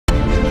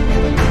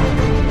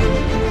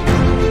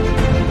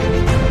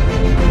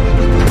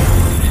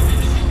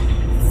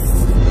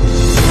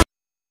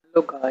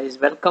Hello guys,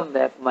 welcome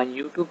back my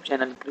YouTube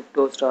channel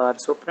Crypto Star.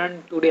 So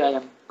friend, today I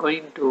am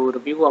going to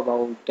review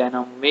about an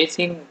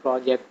amazing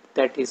project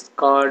that is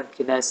called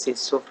Genesys.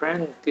 So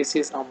friend, this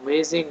is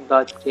amazing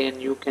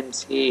blockchain. You can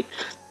see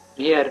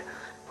here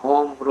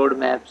home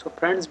roadmap. So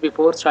friends,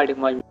 before starting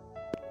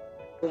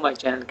my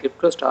channel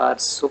Crypto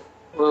Stars,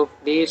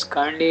 please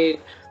kindly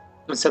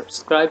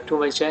subscribe to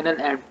my channel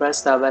and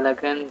press the bell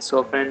icon.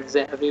 So friends,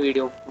 every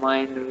video of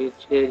mine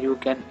which you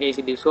can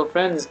easily. So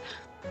friends,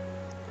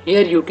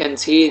 here you can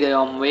see the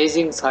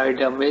amazing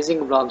site, amazing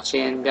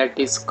blockchain that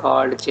is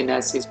called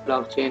Genesys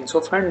blockchain. So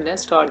friend,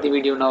 let's start the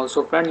video now.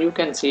 So friend, you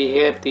can see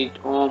here the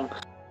home,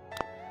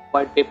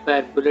 white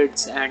paper,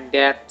 bullets and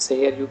dApps.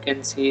 Here you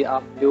can see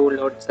a blue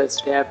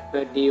lotus app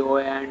DO,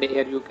 and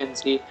here you can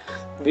see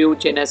view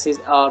Genesys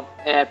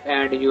app,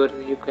 and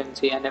you can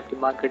see NFT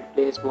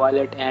marketplace,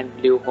 wallet and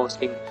blue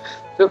hosting.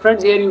 So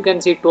friends, here you can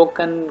see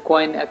token,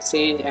 coin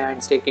exchange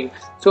and staking.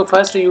 So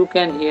first you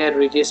can here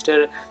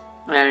register,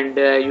 and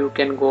you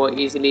can go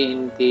easily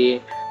in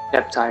the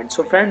website.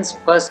 So friends,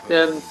 first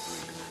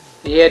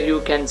here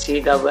you can see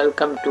the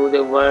welcome to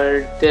the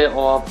world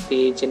of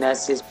the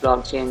Genesys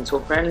blockchain. So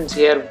friends,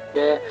 here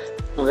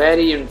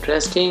very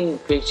interesting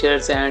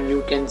pictures, and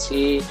you can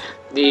see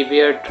the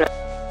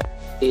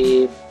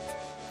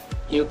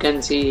you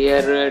can see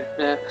here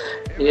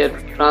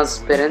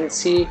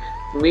transparency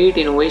meet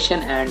innovation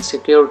and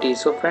security.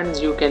 So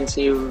friends, you can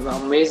see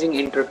amazing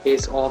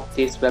interface of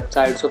this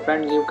website. So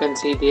friends, you can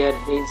see there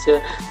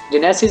is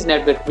Genesys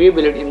Network we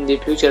build in the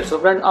future. So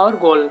friends, our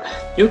goal,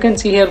 you can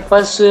see here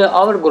first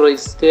our goal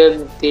is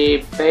the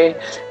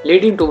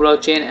leading to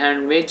blockchain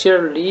and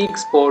major league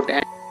sport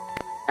and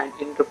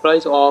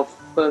enterprise of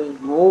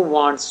who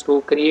wants to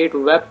create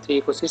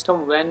Web3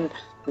 ecosystem when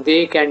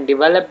they can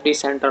develop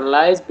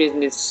decentralized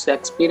business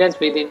experience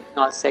within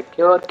a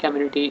secure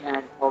community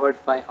and powered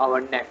by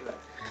our network.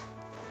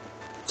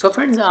 So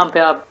friends, यहाँ पे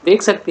आप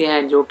देख सकते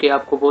हैं जो कि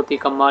आपको बहुत ही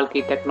कमाल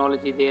की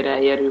टेक्नोलॉजी दे रहा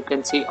है. Here you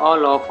can see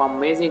all of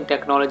amazing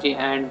technology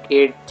and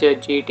gate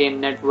G10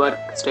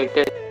 network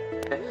structure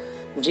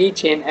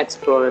G-Chain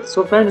Explorer.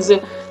 So friends,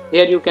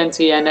 here you can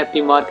see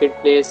NFT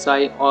marketplace.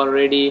 I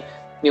already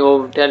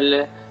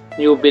tell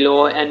you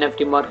below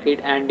NFT market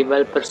and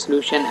developer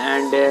solution,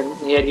 and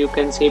here you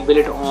can see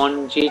built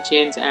on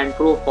G-Chains and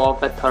proof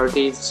of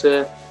authorities.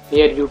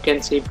 Here you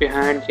can see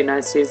behind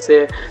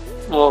Genesys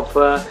of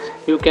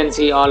you can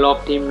see all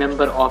of team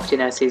member of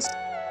Genesys.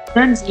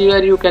 Friends,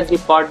 here you can see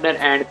partner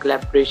and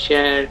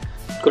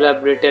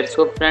collaborator.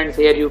 So friends,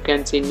 here you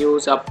can see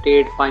news,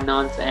 update,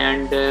 finance,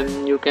 and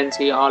you can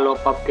see all of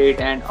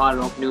update and all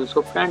of news.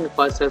 So friends,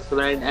 first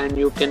subscribe and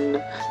you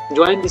can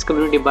join this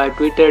community by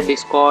Twitter,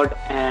 Discord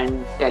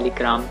and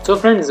Telegram. So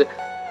friends,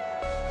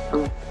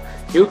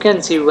 you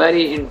can see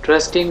very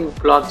interesting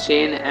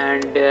blockchain,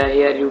 and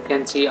here you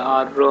can see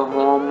our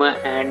home,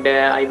 and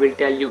I will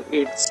tell you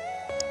its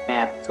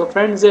map. So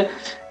friends,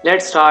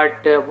 let's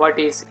start what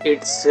is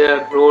its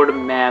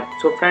roadmap.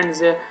 So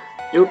friends,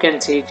 you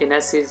can see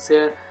Genesys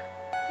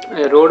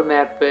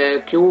roadmap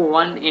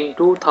Q1 in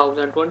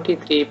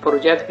 2023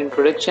 project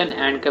introduction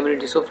and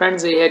community. So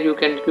friends, here you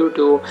can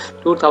Q2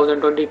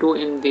 2022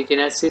 in the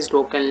Genesys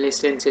token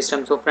listing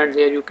system. So friends,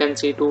 here you can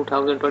see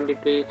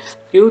 2023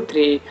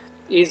 Q3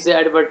 is the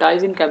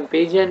advertising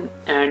campaign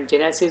and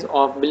Genesys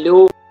of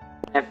blue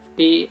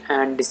FT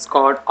and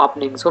Discord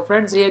opening. So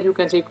friends, here you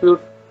can see Q2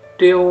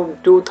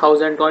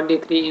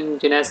 2023 in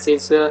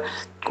Genesys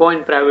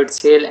coin private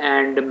sale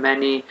and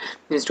many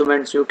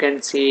instruments you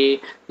can see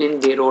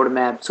in the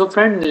roadmap. So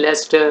friend,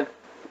 let's go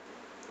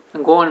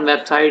on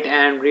website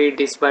and read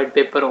this white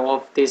paper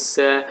of this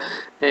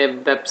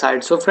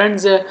website. So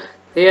friends,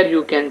 here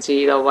you can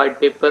see the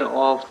white paper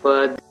of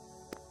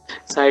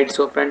site.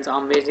 So friends,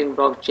 amazing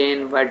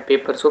blockchain white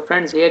paper. So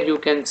friends, here you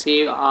can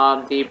see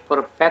the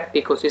perfect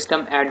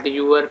ecosystem at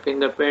your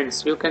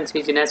fingerprints. You can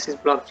see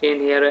Genesys blockchain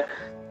here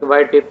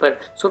white paper.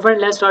 So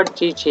friends, let's start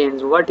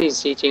G-Chains. What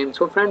is G-Chain?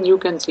 So friends, you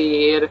can see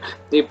here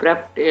the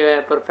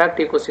perfect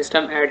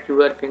ecosystem at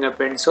your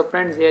fingerprints. So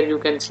friends, here you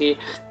can see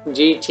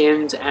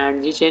G-Chains,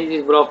 and G-Chain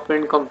is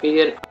blockchain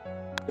configure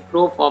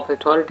proof of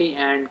authority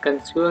and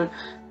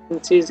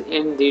consequences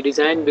in the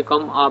design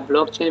become a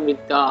blockchain with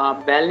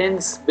a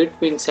balance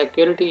between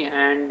security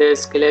and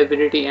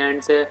scalability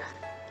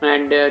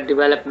and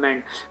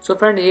development. So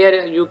friend,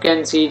 here you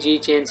can see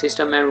G-Chain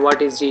system and what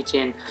is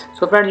G-Chain.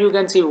 So friend, you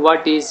can see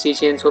what is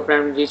G-Chain. So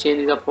friend, G-Chain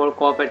is a fork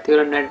of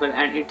Ethereum network,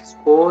 and it is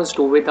posed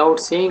to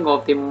without seeing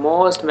of the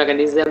most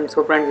mechanism.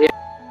 So friend, here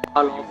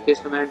all of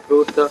system and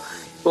truth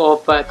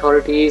of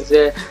authorities.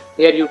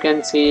 Here you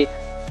can see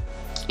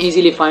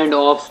easily find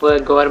of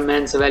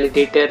governments,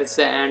 validators,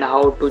 and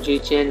how to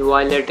G-Chain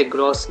wallet,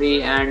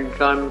 grocery and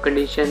term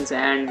conditions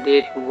and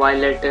date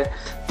wallet.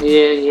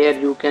 Here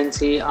you can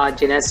see a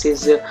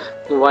Genesys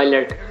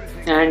wallet,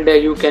 and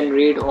you can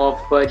read of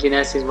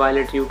Genesys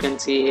wallet. You can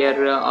see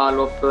here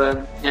all of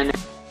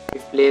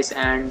place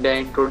and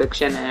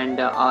introduction and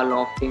all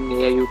of things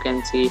here you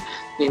can see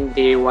in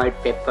the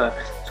white paper.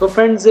 So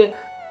friends,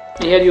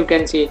 here you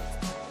can see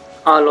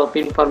all of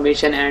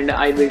information, and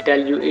I will tell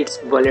you its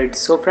wallet.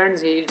 So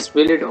friends, it's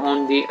built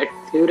on the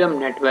Ethereum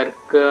network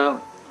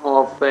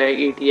of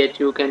ETH.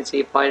 You can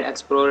see file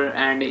explorer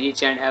and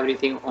each and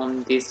everything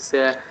on this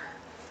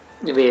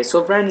way.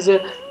 So friends,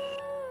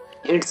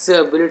 it's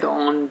built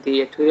on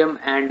the Ethereum,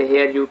 and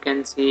here you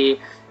can see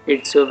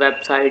its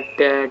website,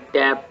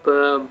 tap,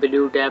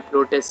 blue tap,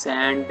 lotus,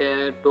 and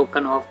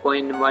token of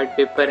coin, white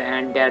paper,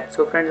 and that.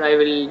 So friends, I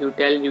will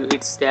tell you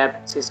its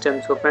tap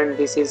system. So friends,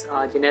 this is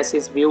a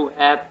Genesys View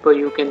app.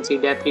 You can see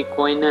DAppy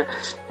coin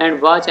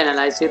and watch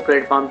analysis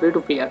platform,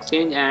 P2P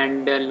exchange,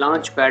 and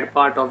launchpad,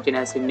 part of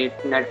Genesys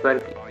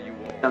network.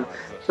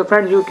 So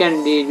friends,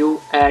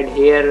 you add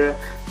here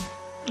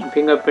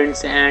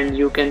fingerprints, and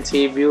you can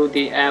see view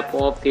the app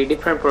of the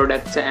different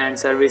products and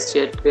service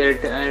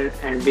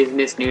and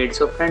business needs.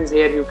 So friends,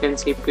 here you can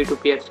see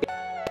P2P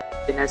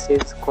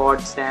exchanges,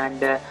 codes,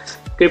 and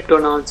crypto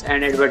nodes,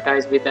 and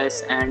advertise with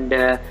us, and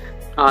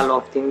all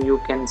of things you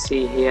can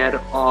see here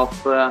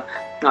of our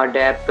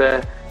app,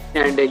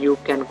 and you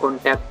can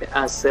contact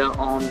us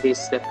on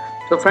this.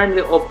 So friends,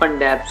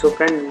 open app. So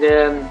friends,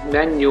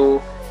 when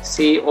you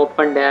see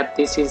open app,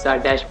 this is a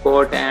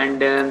dashboard,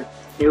 and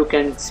you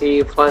can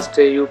see first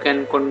you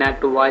can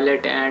connect to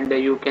wallet, and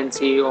you can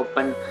see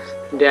open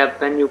app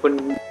when you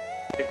can,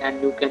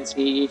 and you can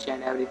see each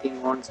and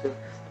everything on.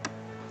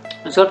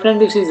 So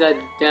friend, this is a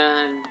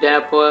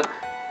app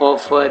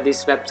of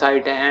this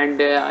website,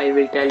 and I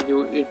will tell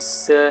you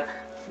its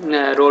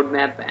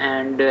roadmap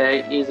and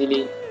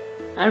easily.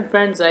 And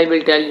friends, I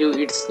will tell you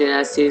its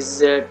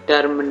Genesis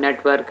term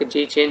network.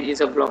 G-chain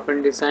is a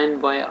blockchain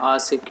designed by a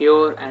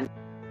secure and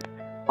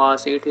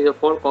fast. It is a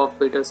fork of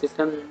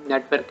EcoSystem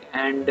network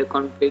and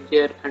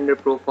configured under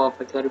proof of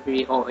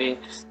authority BOA.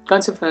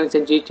 Concept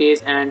function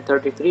GTS and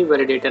 33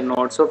 validator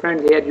nodes. So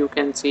friends, here you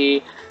can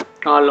see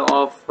all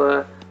of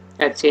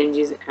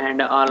exchanges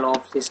and all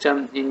of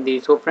system in the.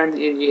 So friends,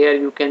 here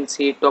you can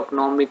see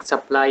tokenomic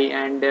supply,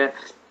 and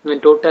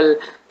total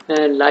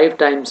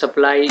lifetime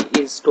supply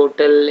is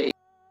total.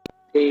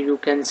 You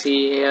can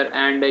see here,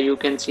 and you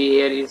can see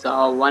here is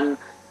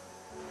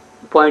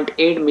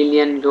 1.8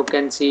 million. You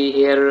can see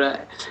here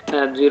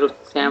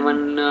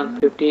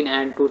 0715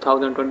 and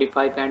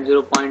 2025 and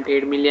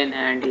 0.8 million,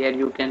 and here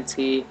you can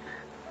see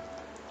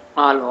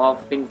all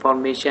of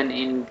information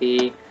in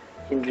the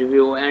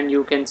review, and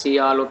you can see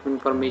all of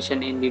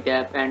information in the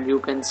tab, and you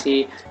can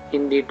see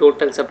in the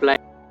total supply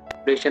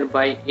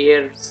by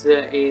years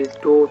is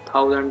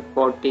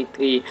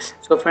 2043.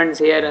 So friends,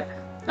 here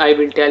I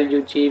will tell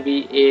you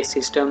GVA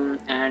system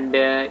and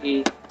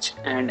each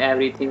and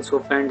everything. So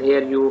friends,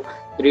 here you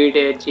read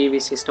a GV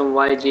system,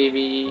 why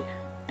GVE,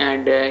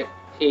 and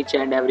each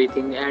and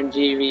everything, and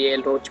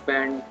GVA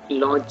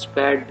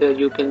launchpad.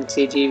 You can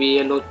see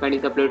GVA launchpad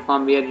is a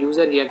platform where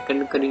user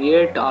can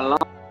create a long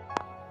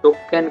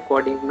token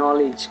coding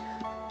knowledge.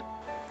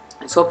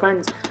 So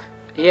friends,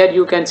 here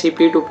you can see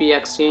P2P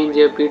exchange.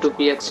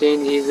 P2P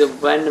exchange is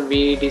when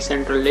we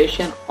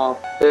decentralization of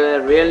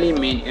really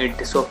mean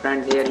it. So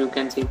friends, here you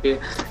can see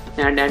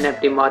and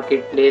NFT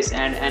marketplace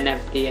and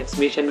NFT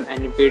exhibition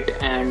benefit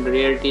and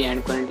reality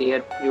and quantity.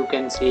 Here you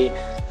can see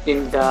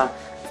in the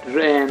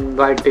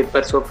white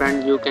paper. So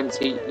friends, you can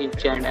see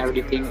each and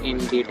everything in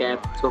the tab.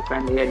 So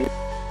friends, here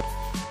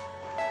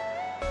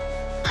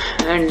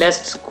and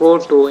let's go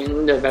to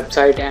in the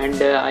website,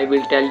 and I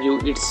will tell you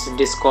its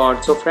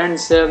Discord. So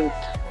friends,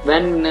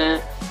 when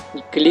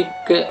you click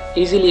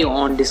easily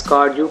on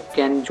Discord, you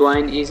can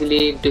join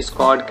easily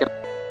Discord.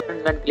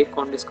 When click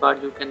on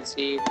Discord, you can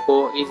see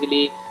go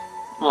easily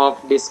of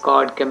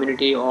Discord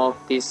community of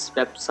this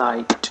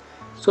website.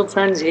 So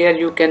friends, here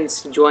you can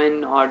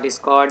join our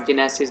Discord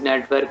Genesys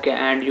Network,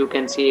 and you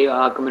can see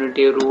our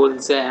community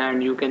rules,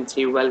 and you can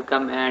see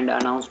welcome and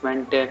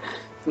announcement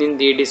in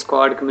the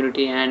Discord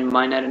community, and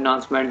minor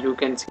announcement. You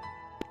can see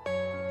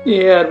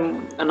here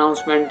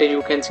announcement,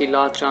 you can see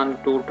last on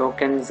 2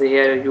 tokens.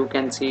 Here you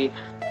can see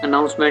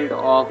announcement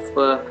of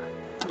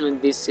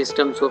this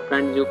system. So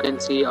friends, you can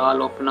see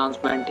all of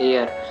announcement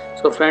here.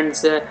 So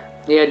friends,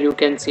 here you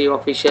can see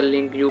official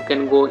link. You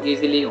can go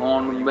easily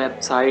on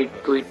website,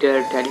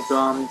 Twitter,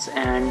 Telegrams,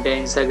 and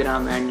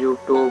Instagram and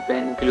YouTube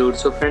include.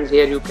 So friends,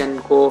 here you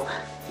can go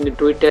in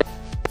Twitter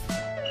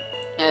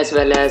as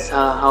well as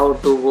how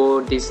to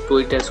go this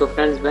Twitter. So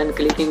friends, when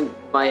clicking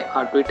by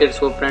our Twitter,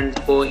 so friends,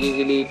 go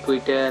easily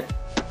Twitter.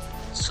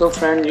 So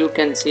friends, you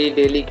can see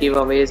daily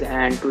giveaways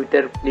and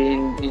Twitter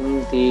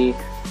in the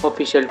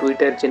official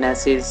Twitter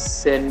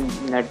Genesys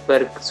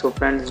Network. So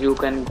friends, you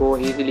can go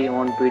easily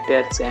on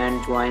Twitter and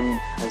join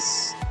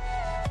us.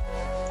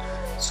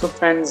 So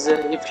friends,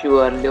 if you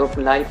are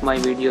like my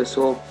video,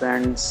 so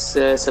friends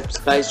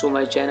subscribe to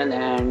my channel,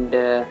 and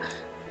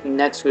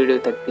next video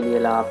तक के लिए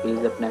अल्लाह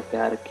हाफिज़, अपना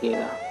ख्याल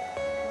रखिएगा.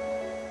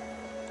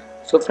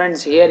 So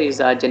friends, here is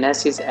a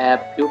Genesys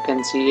app. You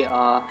can see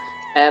a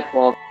app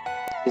of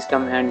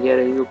system, and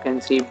here you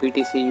can see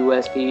BTC,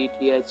 USD,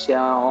 ETH,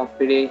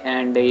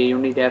 and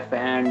UniDEF,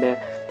 and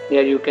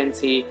here you can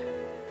see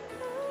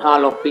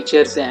all of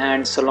features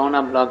and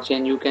Solana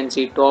blockchain. You can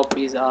see top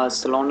is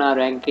Solana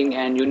ranking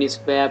and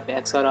Uniswap,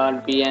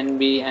 XRR,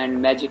 BNB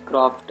and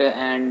Magicroft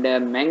and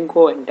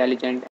Mango Intelligent.